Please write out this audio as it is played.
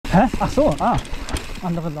Hä? Ach so,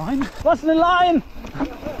 andere Line. Was eine Line?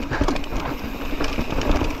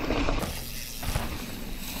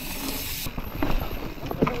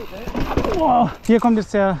 Oh, hier kommt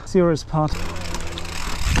jetzt der Serious Part.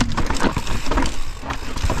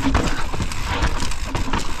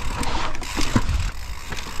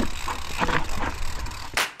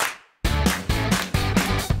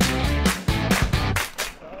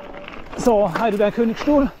 So, HEIDELBERG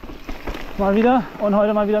Königstuhl. Mal wieder und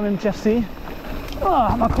heute mal wieder mit dem Jeffsy.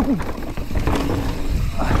 Mal gucken.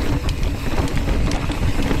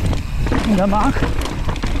 Und der Marc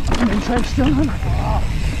in den Trailstürmen.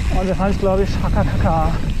 Und das heißt, glaube ich, hakka,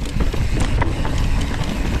 kakka.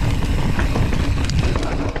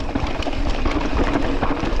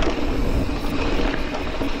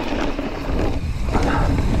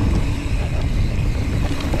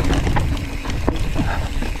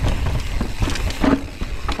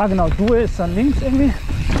 Ah genau, Duel ist dann links irgendwie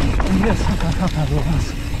und hier ist hakka, kakka,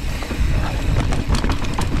 sowas.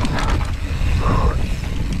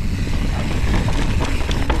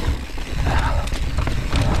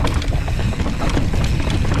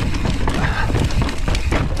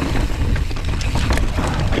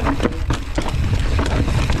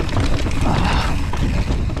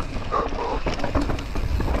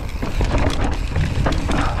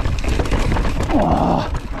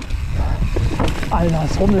 Alter,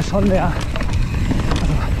 das Rummel schon mehr.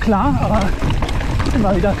 Also klar, aber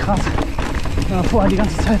immer wieder krass. Wenn man vorher die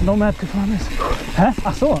ganze Zeit Nomad gefahren ist. Hä?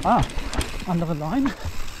 Ach so, andere Line.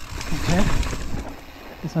 Okay.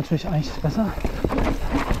 Ist natürlich eigentlich besser.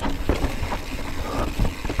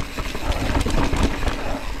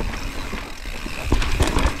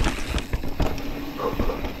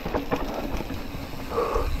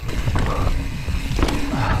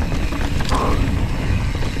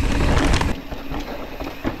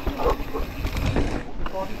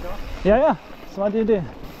 Ja, das war die Idee.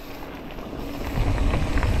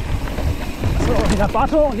 So, wieder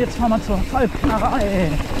Bato und jetzt fahren wir zur Falknerei.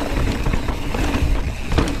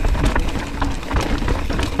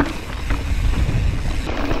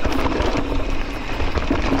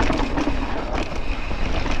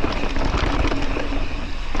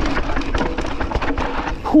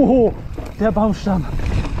 Hoho, der Baumstamm.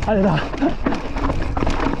 Alter.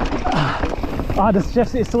 Das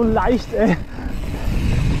Jeffsy ist so leicht, ey.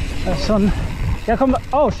 Das ist schon. Ja, komm.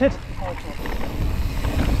 Oh, shit.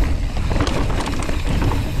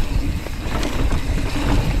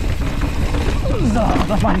 So,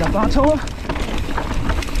 nochmal in der Bato.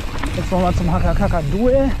 Jetzt wollen wir zum hakka, kakka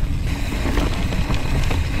Duel.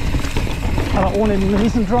 Aber ohne den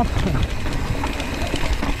Riesendrop.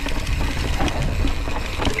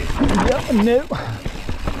 Ja, ne.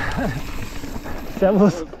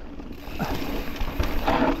 Servus.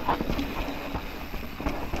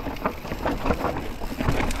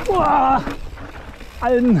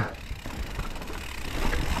 Alten.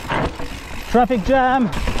 Traffic Jam.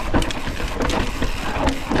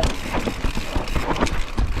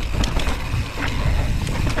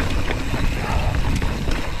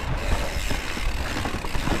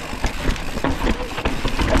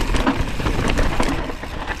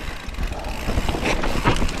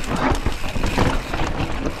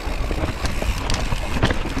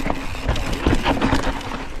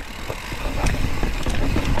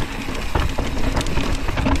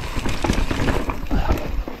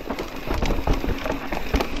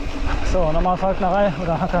 So, nochmal Falknerei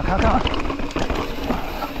oder hakka, kakka.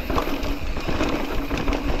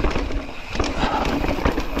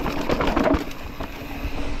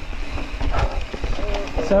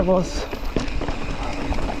 Servus.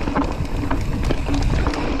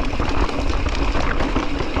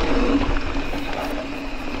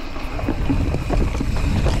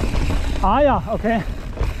 Ah ja, okay.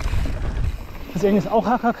 Deswegen ist auch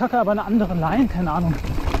hakka, kakka, aber eine andere Line, keine Ahnung.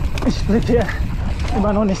 Ich blick hier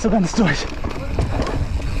immer noch nicht so ganz durch.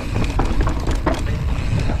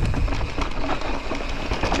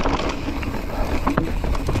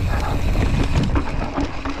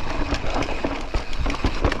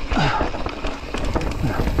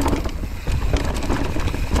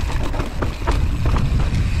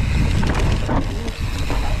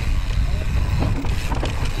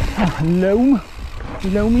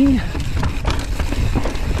 Loamy.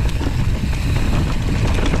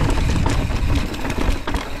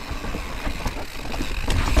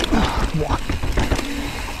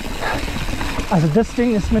 Also das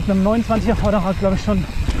Ding ist mit einem 29er Vorderrad, glaube ich, schon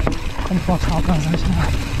komfortabler, sag ich mal.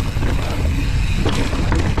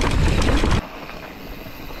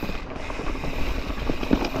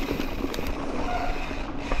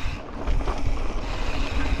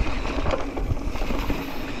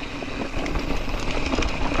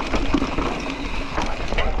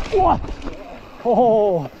 Oh.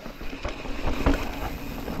 Oh.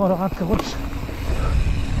 Vorderrad gerutscht.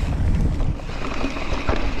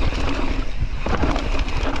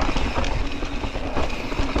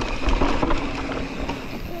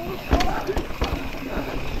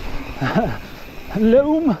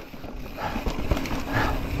 Loom.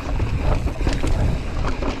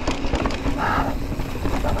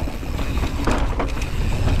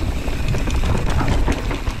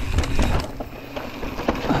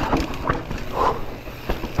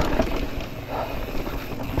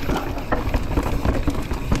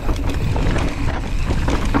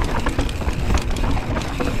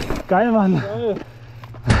 Geil, Mann.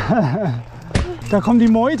 Geil. Da kommt die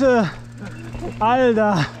Meute.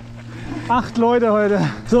 Alter. 8 Leute heute.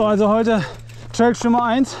 So, also heute Trailstürmer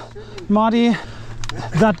 1. Marty,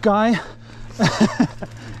 that guy.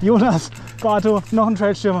 Jonas, Bato, noch ein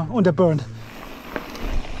Trailstürmer und der Börnd.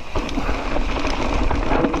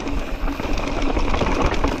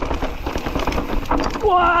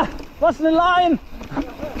 Boah, was eine Line!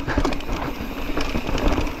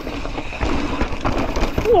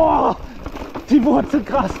 Boah, die Wurzel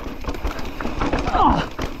krass. Oh.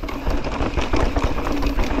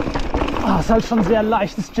 Oh, ist halt schon sehr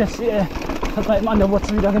leichtes Jeffsy, ey. Das hat man eben an der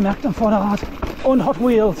Wurzel wieder gemerkt am Vorderrad. Und Hot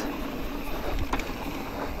Wheels.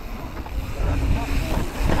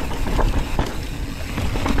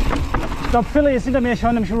 Ich glaube, Philly ist hinter mir. Ich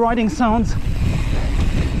höre nämlich Riding Sounds.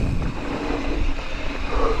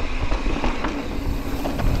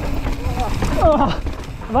 Oh,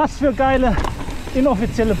 was für geile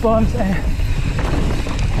inoffizielle Bumps, ey.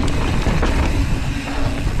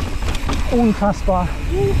 Unfassbar.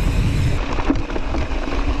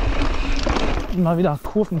 Mal wieder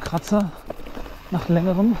Kurvenkratzer nach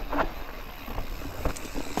längerem.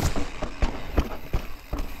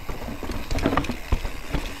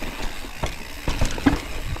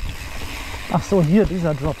 Ach so, hier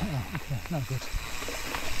dieser Drop. Ja, okay, na gut.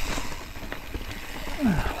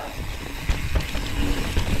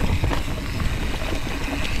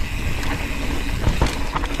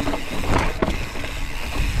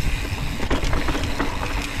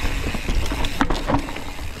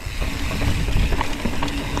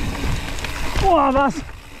 Boah, was?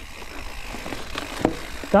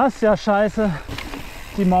 Das ist ja scheiße.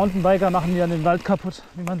 Die Mountainbiker machen ja den Wald kaputt,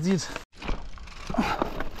 wie man sieht.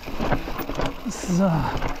 So,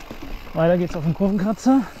 weiter geht's auf den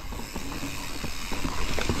Kurvenkratzer.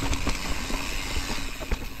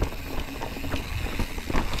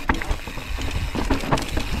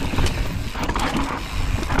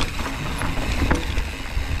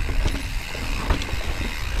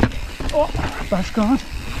 Oh, Bashguard.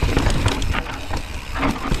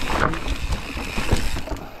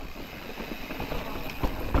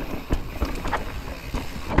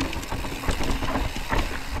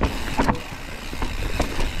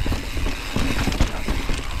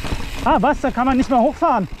 Ah, was? Da kann man nicht mehr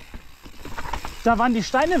hochfahren. Da waren die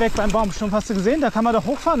Steine weg beim Baumstumpf. Hast du gesehen? Da kann man doch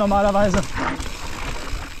hochfahren normalerweise.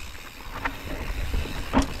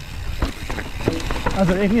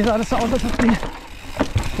 Also irgendwie sah das so aus, als ob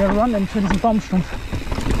der Run für diesen Baumstumpf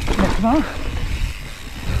weg war.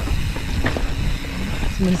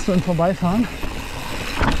 Zumindest so im Vorbeifahren.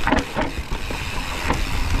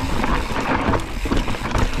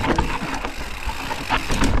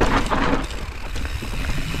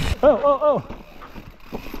 Oh, oh, oh.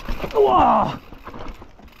 Wow.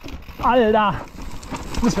 Alter.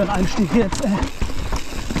 Das wäre ein Einstieg jetzt, ey.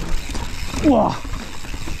 Wow.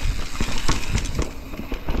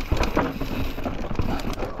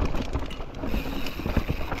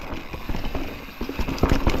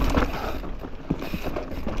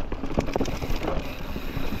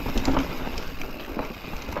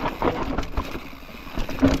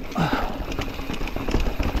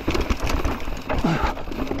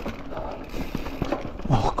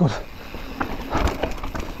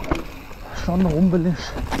 Schon rumpelig,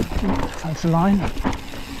 falsche Line.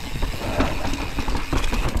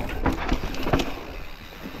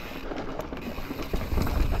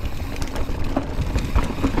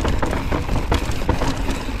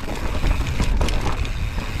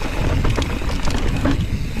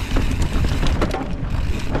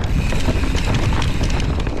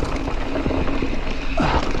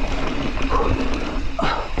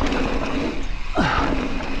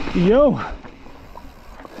 Yo!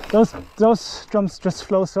 Those drums just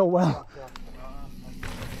flow so well.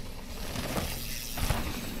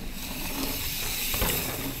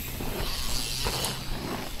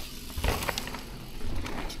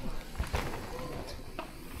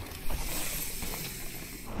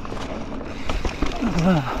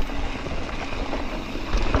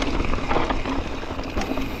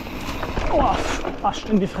 Ascht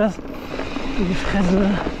in die Fresse. In die Fresse.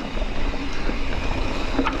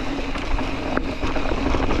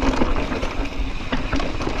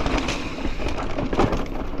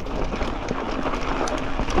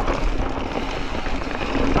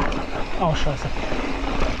 Oh, scheiße.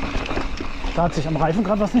 Da hat sich am Reifen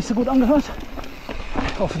gerade was nicht so gut angehört.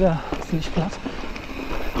 Ich hoffe, der ist nicht platt.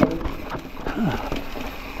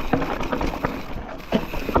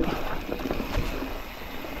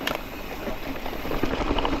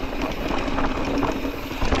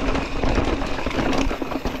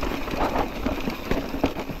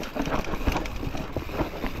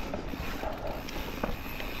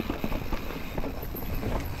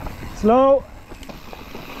 Slow.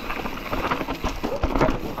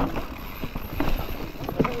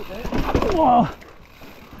 Wow.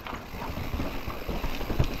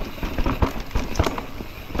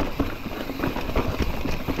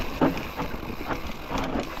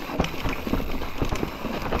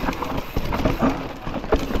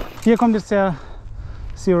 Hier kommt jetzt der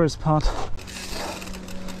Serious Part.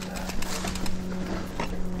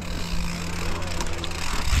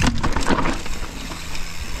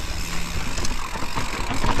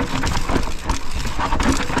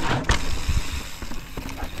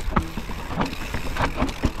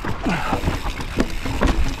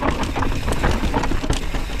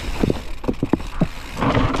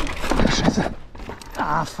 Scheiße.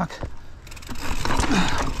 Ah, fuck.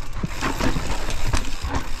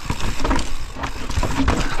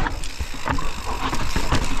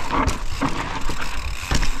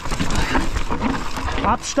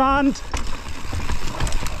 Abstand!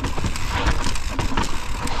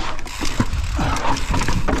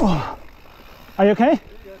 Oh. Are you okay?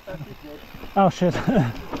 Oh shit.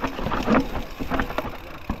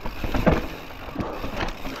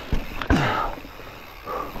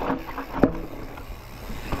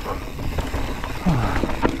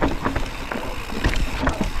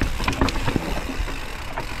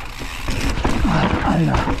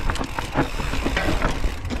 Alter.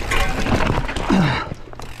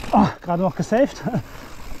 Oh, gerade noch gesaved.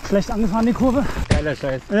 Schlecht angefahren die Kurve. Geiler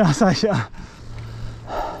Scheiß. Ja, sag ich ja.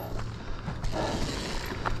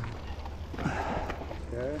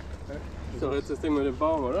 Ist doch jetzt das Ding mit dem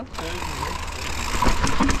Baum, oder?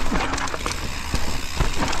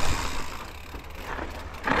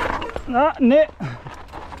 Ah, nee.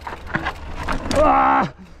 Ah.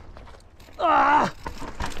 Ah.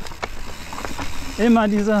 Immer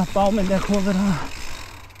dieser Baum in der Kurve da.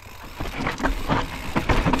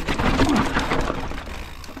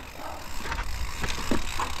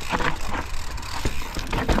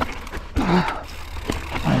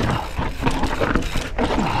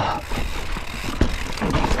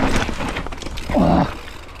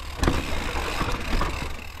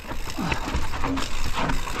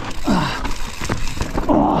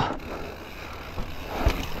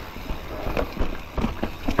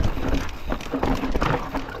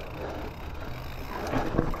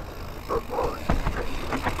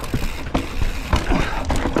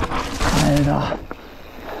 Alter.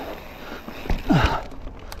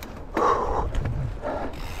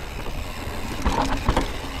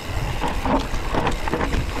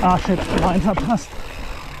 Ah shit, rein verpasst.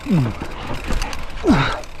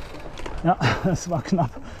 Ja, es war knapp.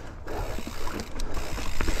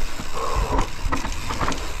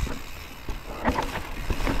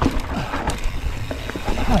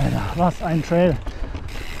 Alter, was ein Trail.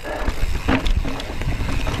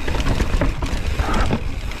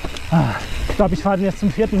 Ich glaube, ich fahre den jetzt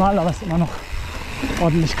zum 4. Mal, aber es ist immer noch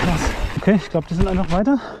ordentlich krass. Okay, ich glaube, die sind einfach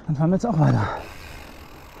weiter. Dann fahren wir jetzt auch weiter.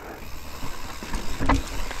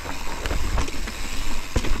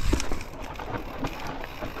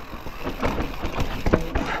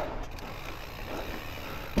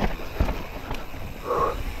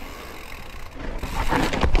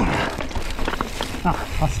 Ach,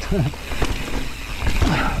 fast.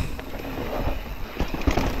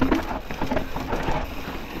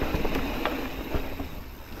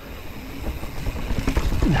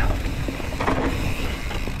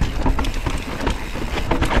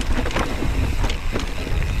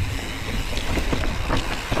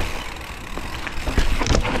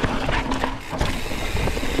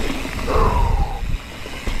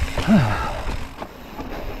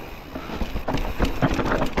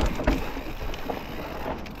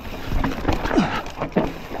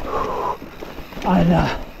 Alter.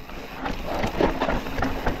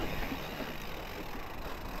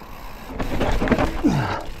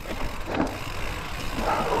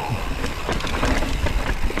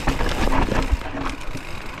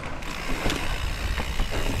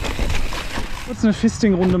 Kurz eine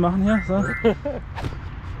Fisting-Runde machen hier. So.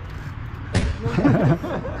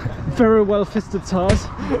 Very well fisted sauce.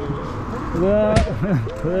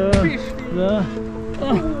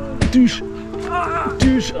 Dusch.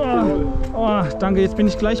 Dusch. Oh, danke, jetzt bin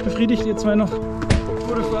ich gleich befriedigt. Ihr zwei noch.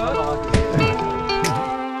 Gute Fahrt.